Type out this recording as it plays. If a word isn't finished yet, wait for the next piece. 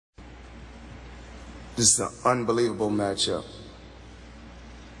This is an unbelievable matchup.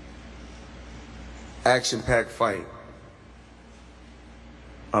 Action-packed fight.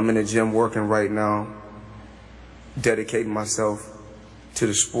 I'm in the gym working right now, dedicating myself to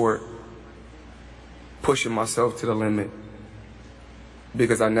the sport, pushing myself to the limit,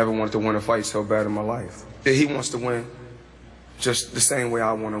 because I never wanted to win a fight so bad in my life. He wants to win just the same way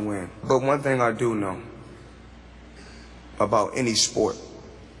I want to win. But one thing I do know about any sport,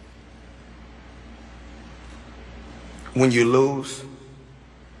 when you lose,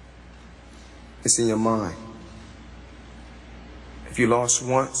 it's in your mind. If you lost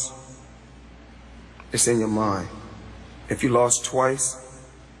once, it's in your mind. If you lost twice,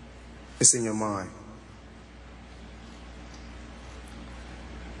 it's in your mind.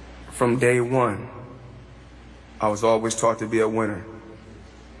 From day one, I was always taught to be a winner.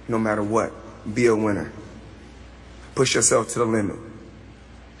 No matter what, be a winner. Push yourself to the limit.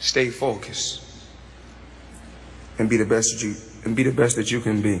 Stay focused. And be the best that you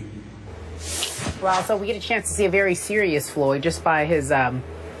can be. Well, so we get a chance to see a very serious Floyd just by his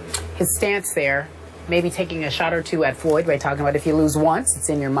stance there. Maybe taking a shot or two at Floyd by talking about if you lose once, it's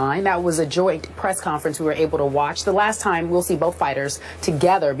in your mind. That was a joint press conference we were able to watch. The last time we'll see both fighters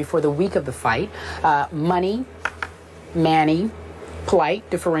together before the week of the fight. Money, Manny, polite,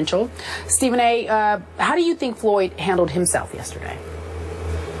 differential. Stephen A., how do you think Floyd handled himself yesterday?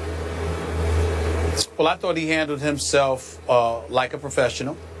 Well, I thought he handled himself like a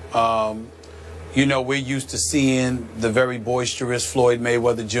professional. You know, we're used to seeing the very boisterous Floyd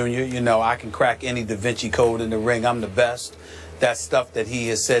Mayweather Jr. You know, I can crack any Da Vinci Code in the ring. I'm the best. That's stuff that he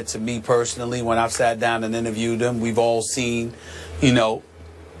has said to me personally when I've sat down and interviewed him. We've all seen, you know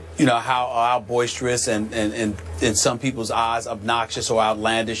how boisterous and in some people's eyes obnoxious or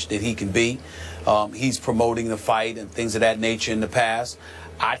outlandish that he can be. He's promoting the fight and things of that nature in the past.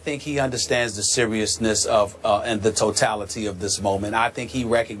 I think he understands the seriousness of and the totality of this moment. I think he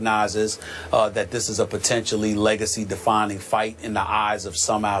recognizes that this is a potentially legacy-defining fight in the eyes of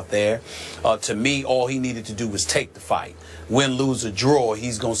some out there. To me, all he needed to do was take the fight. Win, lose, or draw,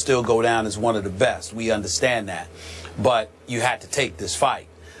 he's going to still go down as one of the best. We understand that. But you had to take this fight.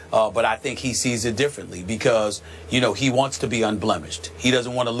 But I think he sees it differently because, you know, he wants to be unblemished. He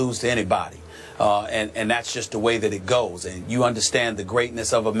doesn't want to lose to anybody. And that's just the way that it goes. And you understand the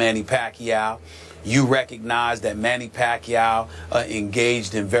greatness of a Manny Pacquiao. You recognize that Manny Pacquiao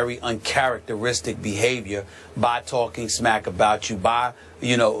engaged in very uncharacteristic behavior by talking smack about you, by,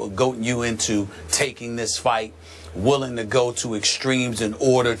 you know, goading you into taking this fight, willing to go to extremes in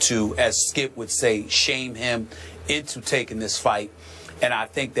order to, as Skip would say, shame him into taking this fight. And I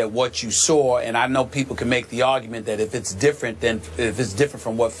think that what you saw, and I know people can make the argument that if it's different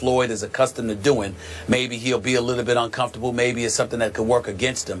from what Floyd is accustomed to doing, maybe he'll be a little bit uncomfortable. Maybe it's something that could work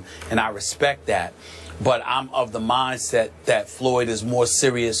against him. And I respect that. But I'm of the mindset that Floyd is more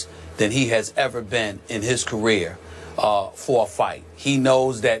serious than he has ever been in his career for a fight. He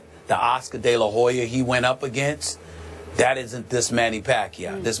knows that the Oscar De La Hoya he went up against, that isn't this Manny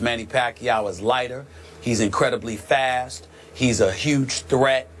Pacquiao. This Manny Pacquiao is lighter. He's incredibly fast. He's a huge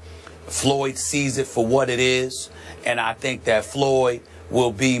threat. Floyd sees it for what it is. And I think that Floyd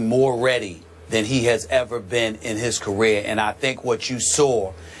will be more ready than he has ever been in his career. And I think what you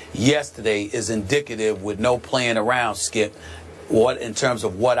saw yesterday is indicative, with no playing around, Skip, in terms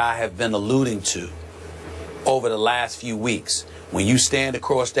of what I have been alluding to over the last few weeks. When you stand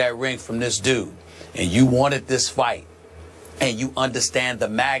across that ring from this dude and you wanted this fight and you understand the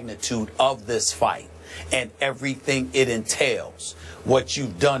magnitude of this fight and everything it entails, what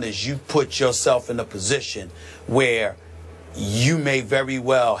you've done is you put yourself in a position where you may very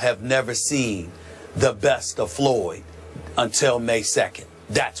well have never seen the best of Floyd until May 2nd.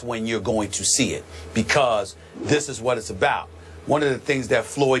 That's when you're going to see it, because this is what it's about. One of the things that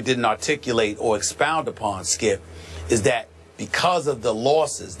Floyd didn't articulate or expound upon, Skip, is that because of the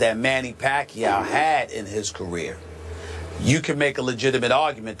losses that Manny Pacquiao had in his career, you can make a legitimate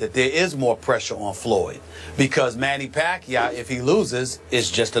argument that there is more pressure on Floyd, because Manny Pacquiao, if he loses,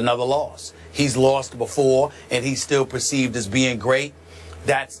 is just another loss. He's lost before and he's still perceived as being great.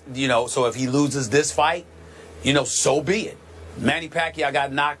 That's, you know, so if he loses this fight, you know, so be it. Manny Pacquiao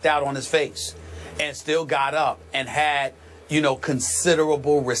got knocked out on his face and still got up and had, you know,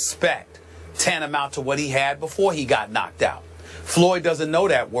 considerable respect, tantamount to what he had before he got knocked out. Floyd doesn't know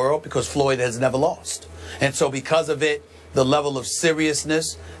that world because Floyd has never lost. And so because of it, the level of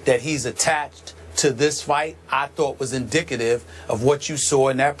seriousness that he's attached to this fight, I thought was indicative of what you saw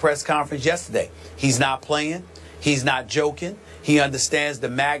in that press conference yesterday. He's not playing. He's not joking. He understands the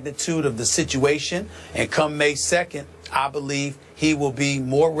magnitude of the situation. And come May 2nd, I believe he will be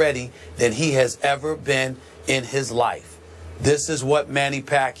more ready than he has ever been in his life. This is what Manny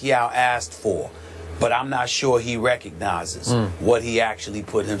Pacquiao asked for, but I'm not sure he recognizes what he actually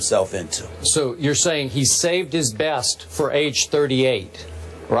put himself into. So you're saying he saved his best for age 38,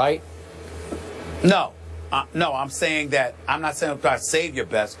 right? No. No, I'm saying that, I'm not saying about save your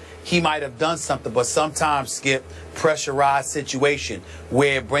best. He might have done something, but sometimes, Skip, pressurized situation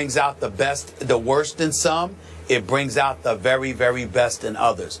where it brings out the best, the worst in some, it brings out the very, very best in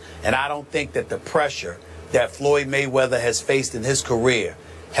others. And I don't think that the pressure that Floyd Mayweather has faced in his career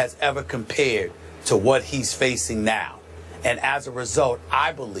has ever compared to what he's facing now. And as a result,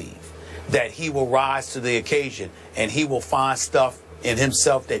 I believe that he will rise to the occasion and he will find stuff in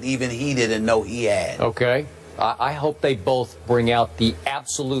himself that even he didn't know he had. Okay. I hope they both bring out the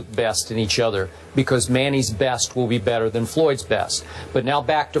absolute best in each other, because Manny's best will be better than Floyd's best. But now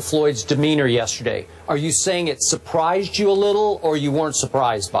back to Floyd's demeanor yesterday. Are you saying it surprised you a little, or you weren't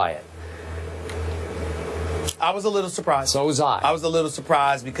surprised by it? I was a little surprised. So was I. I was a little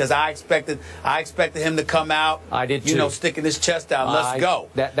surprised because I expected him to come out. I did too. You know, sticking his chest out. Let's go.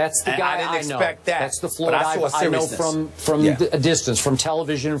 That's the guy I didn't know. expect that. That's the Floyd I know from a distance, from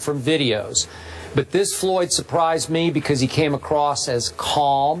television, from videos. But this Floyd surprised me because he came across as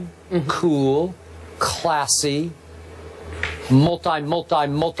calm, cool, classy,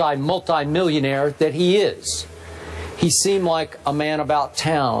 multi-millionaire that he is. He seemed like a man about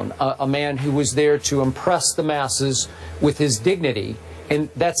town, a man who was there to impress the masses with his dignity. And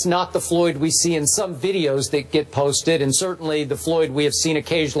that's not the Floyd we see in some videos that get posted, and certainly the Floyd we have seen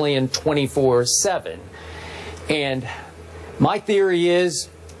occasionally in 24/7. And my theory is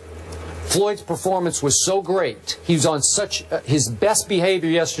Floyd's performance was so great, he was on such his best behavior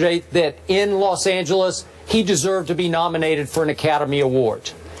yesterday, that in Los Angeles he deserved to be nominated for an Academy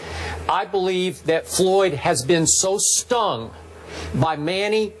Award. I believe that Floyd has been so stung by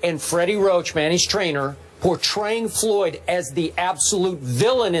Manny and Freddie Roach, Manny's trainer, portraying Floyd as the absolute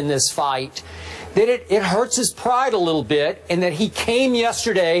villain in this fight, that it hurts his pride a little bit, and that he came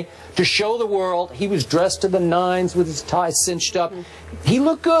yesterday to show the world. He was dressed to the nines with his tie cinched up. He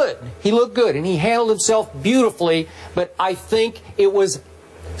looked good. He looked good, and he handled himself beautifully, but I think it was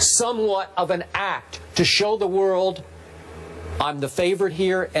somewhat of an act to show the world, I'm the favorite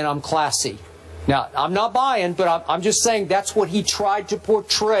here, and I'm classy. Now, I'm not buying, but I'm just saying that's what he tried to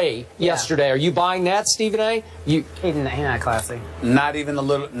portray yesterday. Are you buying that, Stephen A? He's not classy. Not even a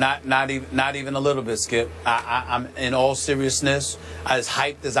little. Not even a little bit, Skip. I'm in all seriousness, as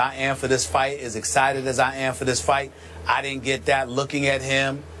hyped as I am for this fight, as excited as I am for this fight, I didn't get that looking at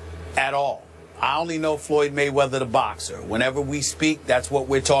him at all. I only know Floyd Mayweather, the boxer. Whenever we speak, that's what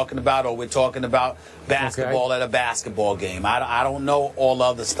we're talking about, or we're talking about basketball at a basketball game. I don't know all the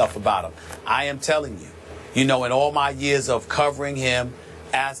other stuff about him. I am telling you, you know, in all my years of covering him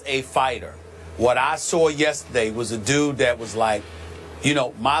as a fighter, what I saw yesterday was a dude that was like, you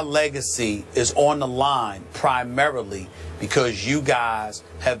know, my legacy is on the line primarily because you guys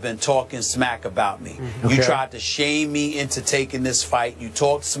have been talking smack about me. You tried to shame me into taking this fight. You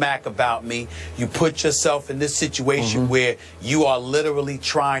talked smack about me. You put yourself in this situation where you are literally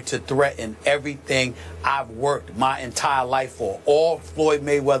trying to threaten everything I've worked my entire life for. All Floyd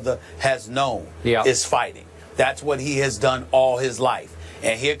Mayweather has known is fighting. That's what he has done all his life.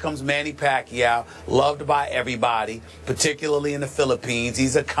 And here comes Manny Pacquiao, loved by everybody, particularly in the Philippines.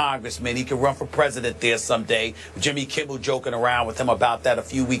 He's a congressman. He could run for president there someday. Jimmy Kimmel joking around with him about that a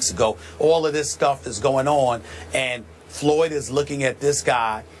few weeks ago. All of this stuff is going on, and Floyd is looking at this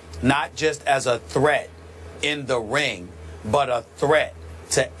guy not just as a threat in the ring, but a threat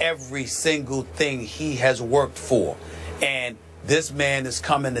to every single thing he has worked for. And this man is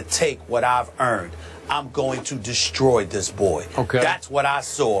coming to take what I've earned. I'm going to destroy this boy. That's what I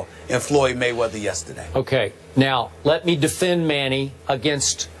saw in Floyd Mayweather yesterday. Okay. Now, let me defend Manny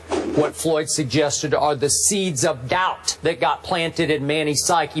against what Floyd suggested are the seeds of doubt that got planted in Manny's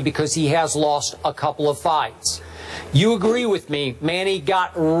psyche because he has lost a couple of fights. You agree with me, Manny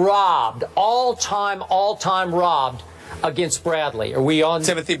got robbed, all-time robbed against Bradley. Are we on?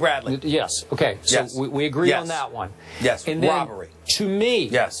 Timothy Bradley. Yes. Okay. So we agree on that one. Yes. And then, robbery. To me,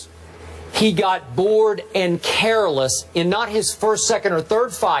 yes, he got bored and careless in not his first, second, or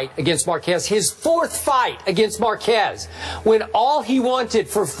third fight against Marquez, his fourth fight against Marquez, when all he wanted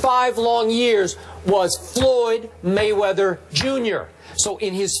for 5 long years was Floyd Mayweather Jr. So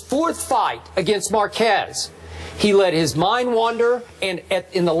in his fourth fight against Marquez, he let his mind wander, and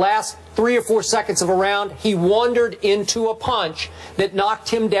in the last 3 or 4 seconds of a round, he wandered into a punch that knocked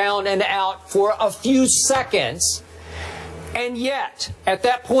him down and out for a few seconds. And yet, at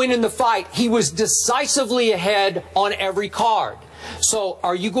that point in the fight, he was decisively ahead on every card. So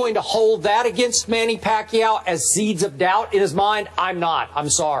are you going to hold that against Manny Pacquiao as seeds of doubt in his mind? I'm not. I'm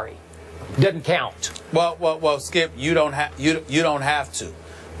sorry. Doesn't count. Well, Skip, you don't have to.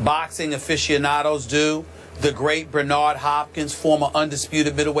 Boxing aficionados do. The great Bernard Hopkins, former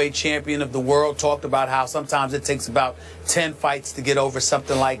undisputed middleweight champion of the world, talked about how sometimes it takes about 10 fights to get over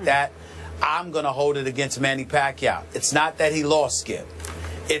something like that. I'm going to hold it against Manny Pacquiao. It's not that he lost, Skip.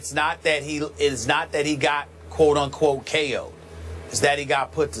 It's not that he got quote unquote KO'd. It's that he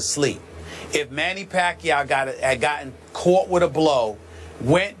got put to sleep. If Manny Pacquiao had gotten caught with a blow,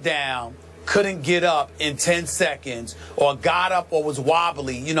 went down, couldn't get up in 10 seconds, or got up or was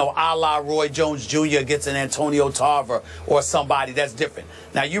wobbly, you know, a la Roy Jones Jr. against an Antonio Tarver or somebody, that's different.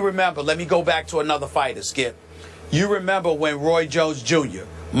 Now, you remember, let me go back to another fighter, Skip. You remember when Roy Jones Jr.,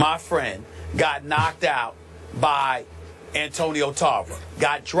 my friend, got knocked out by Antonio Tarver.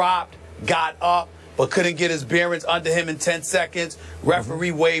 Got dropped, got up, but couldn't get his bearings under him in 10 seconds.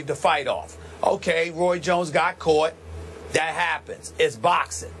 Referee waved the fight off. Okay, Roy Jones got caught. That happens. It's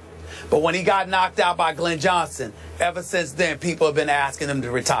boxing. But when he got knocked out by Glenn Johnson, ever since then, people have been asking him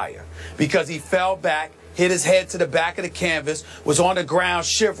to retire because he fell back, hit his head to the back of the canvas, was on the ground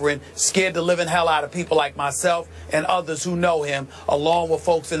shivering, scared the living hell out of people like myself and others who know him, along with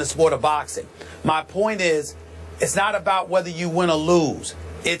folks in the sport of boxing. My point is, it's not about whether you win or lose.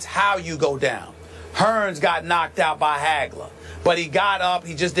 It's how you go down. Hearns got knocked out by Hagler, but he got up.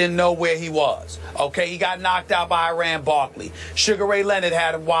 He just didn't know where he was. Okay, he got knocked out by Iran Barkley. Sugar Ray Leonard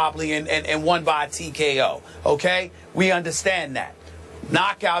had him wobbly and won by a TKO. Okay, we understand that.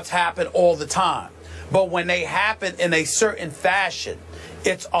 Knockouts happen all the time. But when they happen in a certain fashion,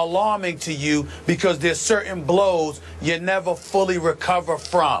 it's alarming to you because there's certain blows you never fully recover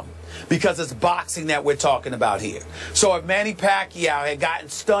from. Because it's boxing that we're talking about here. So if Manny Pacquiao had gotten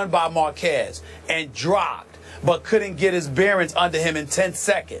stunned by Marquez and dropped, but couldn't get his bearings under him in 10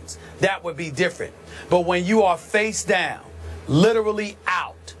 seconds, that would be different. But when you are face down, literally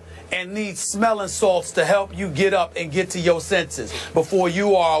out, and need smelling salts to help you get up and get to your senses before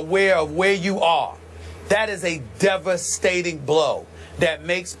you are aware of where you are, that is a devastating blow that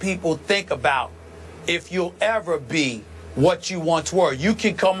makes people think about if you'll ever be what you once were. You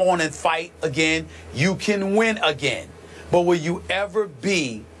can come on and fight again. You can win again. But will you ever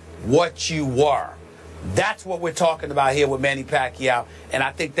be what you were? That's what we're talking about here with Manny Pacquiao, and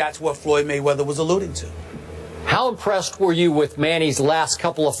I think that's what Floyd Mayweather was alluding to. How impressed were you with Manny's last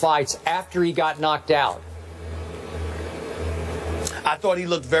couple of fights after he got knocked out? I thought he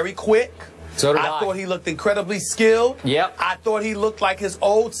looked very quick. So did I. I thought he looked incredibly skilled. Yep. I thought he looked like his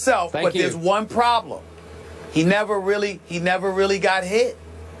old self. But there's one problem. He never really got hit.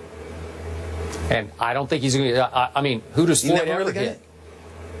 And I don't think he's going to. I mean, who does Floyd ever hit?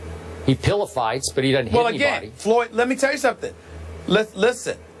 He pillow fights, but he doesn't hit anybody. Well, again, Floyd, let me tell you something.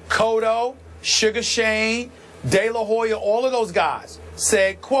 Listen, Cotto, Sugar Shane, De La Hoya, all of those guys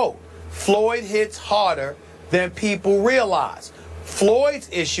said, quote, Floyd hits harder than people realize. Floyd's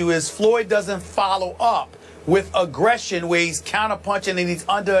issue is Floyd doesn't follow up with aggression where he's counterpunching and he's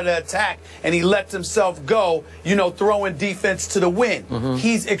under the attack and he lets himself go, you know, throwing defense to the wind.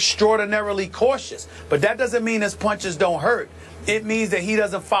 He's extraordinarily cautious. But that doesn't mean his punches don't hurt. It means that he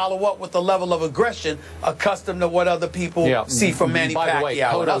doesn't follow up with the level of aggression accustomed to what other people see from Manny Pacquiao. By the way,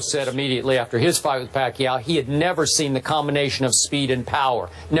 Cotto said immediately after his fight with Pacquiao, he had never seen the combination of speed and power.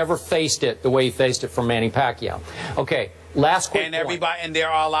 Never faced it the way he faced it from Manny Pacquiao. Okay. Last quick point. And there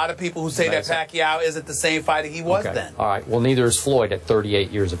are a lot of people who say that Pacquiao isn't the same fighter he was then. All right. Well, neither is Floyd at 38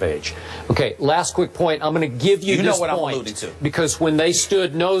 years of age. Okay. Last quick point. I'm going to give you this point. I'm alluding to. Because when they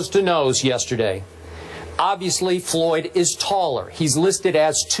stood nose to nose yesterday, obviously Floyd is taller. He's listed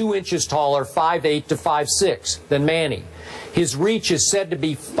as 2 inches taller, 5'8" to 5'6" than Manny. His reach is said to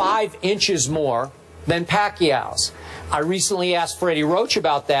be 5 inches more than Pacquiao's. I recently asked Freddie Roach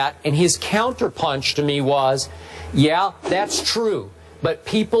about that, and his counterpunch to me was, yeah, that's true, but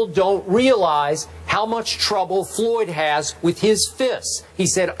people don't realize how much trouble Floyd has with his fists. He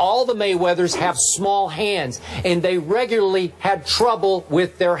said all the Mayweathers have small hands, and they regularly had trouble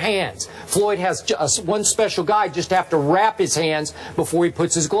with their hands. Floyd has one special guy just have to wrap his hands before he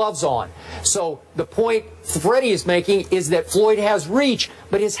puts his gloves on. So the point Freddie is making is that Floyd has reach,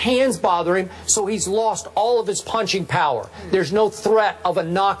 but his hands bother him, so he's lost all of his punching power. There's no threat of a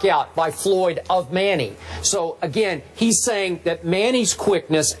knockout by Floyd of Manny. So again, he's saying that Manny's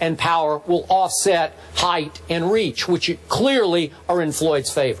quickness and power will offset height and reach, which clearly are in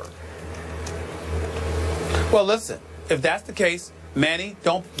Floyd's favor. Well, listen, if that's the case, Manny,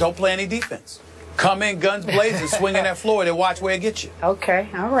 don't play any defense. Come in guns blazing, swinging at Floyd, and watch where it gets you. Okay,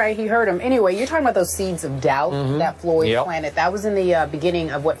 all right, he heard him. Anyway, you're talking about those seeds of doubt that Floyd planted. That was in the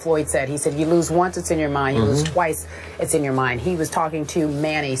beginning of what Floyd said. He said, you lose once, it's in your mind. You lose twice, it's in your mind. He was talking to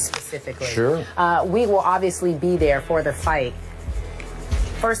Manny specifically. Sure. We will obviously be there for the fight.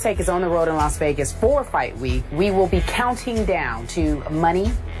 First Take is on the road in Las Vegas for Fight Week. We will be counting down to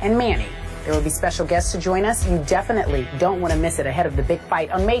Money and Manny. There will be special guests to join us. You definitely don't want to miss it ahead of the big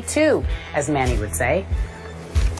fight on May 2, as Manny would say.